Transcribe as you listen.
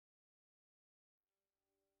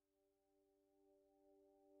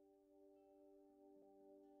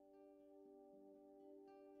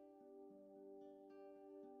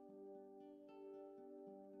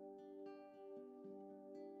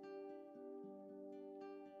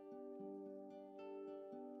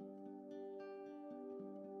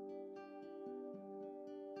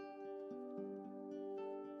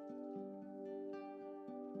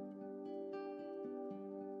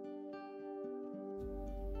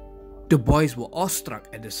The boys were awestruck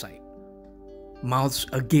at the sight, mouths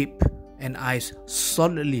agape and eyes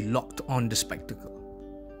solidly locked on the spectacle.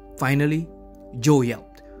 Finally, Joe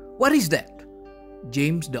yelped, "What is that?"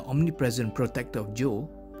 James, the omnipresent protector of Joe,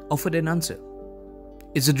 offered an answer.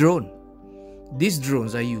 "It's a drone. These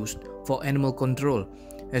drones are used for animal control,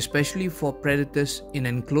 especially for predators in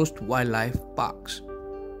enclosed wildlife parks."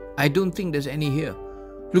 "I don't think there's any here.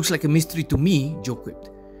 Looks like a mystery to me," Joe quipped.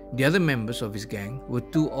 The other members of his gang were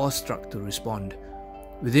too awestruck to respond.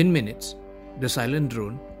 Within minutes, the silent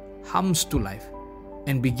drone hums to life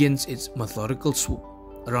and begins its methodical swoop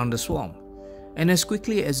around the swarm, and as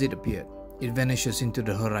quickly as it appeared, it vanishes into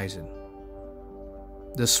the horizon.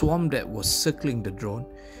 The swarm that was circling the drone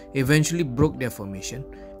eventually broke their formation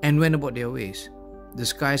and went about their ways. The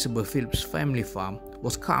skies above Philip's family farm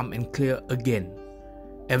was calm and clear again.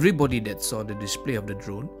 Everybody that saw the display of the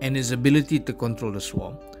drone and its ability to control the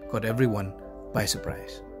swarm caught everyone by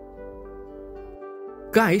surprise.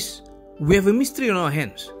 "Guys, we have a mystery on our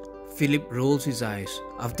hands." Philip rolls his eyes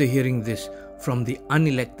after hearing this from the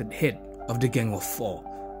unelected head of the gang of 4.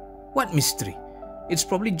 "What mystery? It's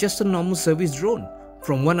probably just a normal service drone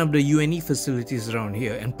from one of the UNE facilities around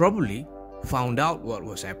here and probably found out what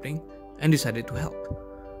was happening and decided to help."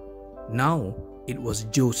 Now it was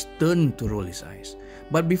Joe's turn to roll his eyes.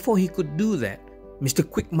 But before he could do that, Mr.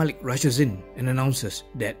 Quick Malik rushes in and announces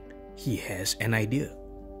that he has an idea.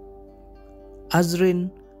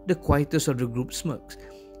 Azrin, the quietest of the group, smirks.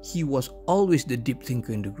 He was always the deep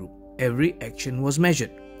thinker in the group. Every action was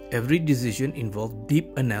measured. Every decision involved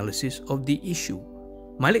deep analysis of the issue.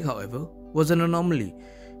 Malik, however, was an anomaly.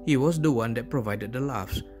 He was the one that provided the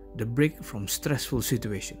laughs, the break from stressful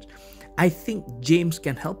situations. "I think James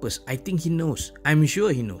can help us. I think he knows. I'm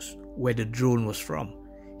sure he knows where the drone was from.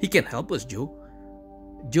 He can help us, Joe."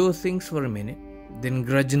 Joe thinks for a minute, then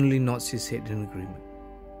grudgingly nods his head in agreement.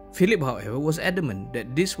 Philip, however, was adamant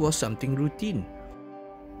that this was something routine.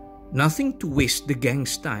 Nothing to waste the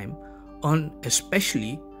gang's time on,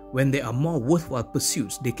 especially when there are more worthwhile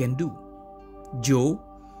pursuits they can do. Joe,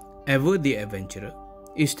 ever the adventurer,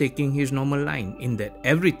 is taking his normal line in that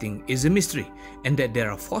everything is a mystery and that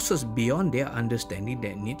there are forces beyond their understanding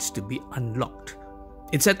that needs to be unlocked.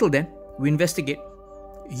 It's settled then. We investigate.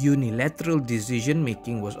 Unilateral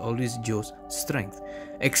decision-making was always Joe's strength,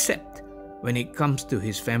 except when it comes to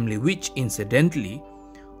his family, which, incidentally,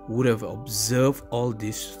 would have observed all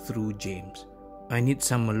this through James. I need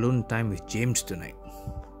some alone time with James tonight.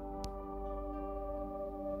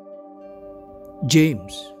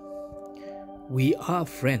 "James, we are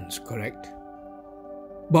friends, correct?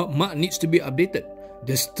 But Mak needs to be updated.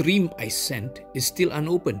 The stream I sent is still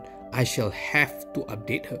unopened. I shall have to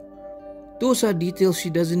update her." "Those are details she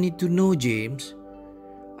doesn't need to know, James.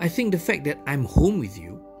 I think the fact that I'm home with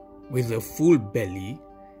you, with a full belly,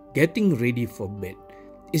 getting ready for bed,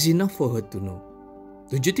 is enough for her to know.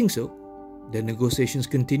 Don't you think so?" The negotiations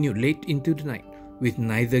continued late into the night, with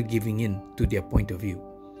neither giving in to their point of view.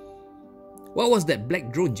 "What was that black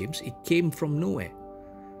drone, James? It came from nowhere."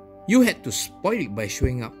 "You had to spoil it by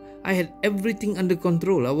showing up. I had everything under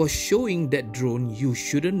control. I was showing that drone you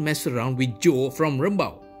shouldn't mess around with Joe from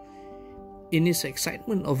REMBAU." In his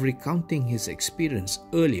excitement of recounting his experience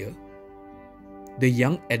earlier, the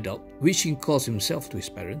young adult, which he calls himself to his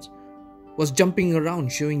parents, was jumping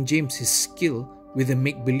around showing James his skill with a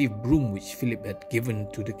make-believe broom which Philip had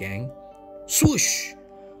given to the gang. "Swoosh!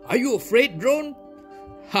 Are you afraid, drone?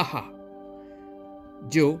 Haha.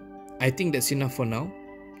 Joe, I think that's enough for now.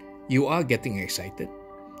 You are getting excited,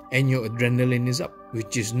 and your adrenaline is up,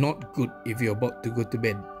 which is not good if you're about to go to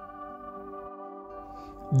bed.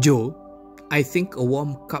 Joe, I think a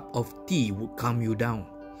warm cup of tea would calm you down."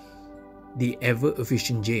 The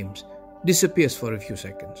ever-efficient James disappears for a few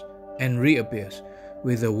seconds and reappears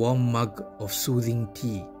with a warm mug of soothing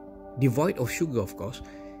tea, devoid of sugar, of course.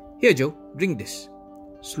 "Here, Joe, drink this."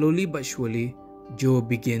 Slowly but surely, Joe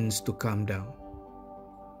begins to calm down.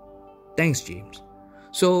 "Thanks, James.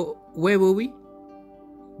 So, where were we?"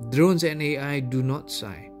 Drones and AI do not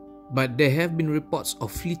sigh, but there have been reports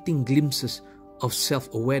of fleeting glimpses of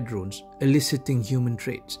self-aware drones eliciting human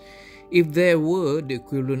traits. If there were the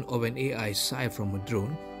equivalent of an AI sigh from a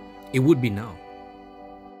drone, it would be now.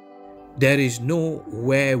 There is no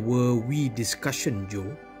 "where were we" discussion,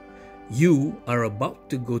 Joe. You are about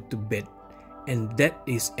to go to bed, and that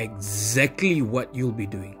is exactly what you'll be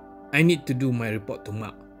doing. I need to do my report to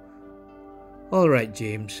Mak. Alright,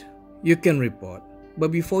 James, you can report, but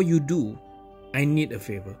before you do, I need a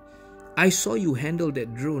favor. I saw you handle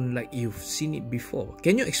that drone like you've seen it before.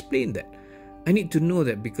 Can you explain that? I need to know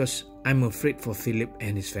that because I'm afraid for Philip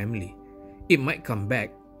and his family. It might come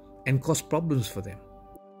back and cause problems for them.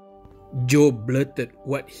 Joe blurted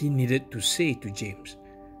what he needed to say to James,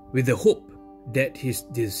 with the hope that his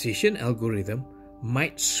decision algorithm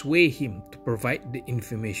might sway him to provide the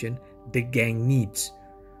information the gang needs.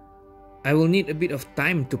 I will need a bit of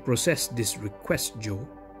time to process this request, Joe.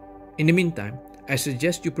 In the meantime, I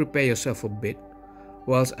suggest you prepare yourself a bit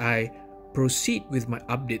whilst I proceed with my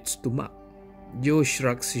updates to Mark. Joe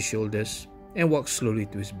shrugs his shoulders and walks slowly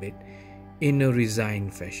to his bed in a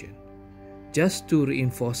resigned fashion, just to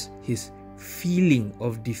reinforce his feeling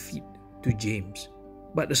of defeat to James.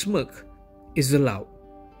 But the smirk is allowed,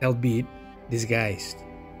 albeit disguised.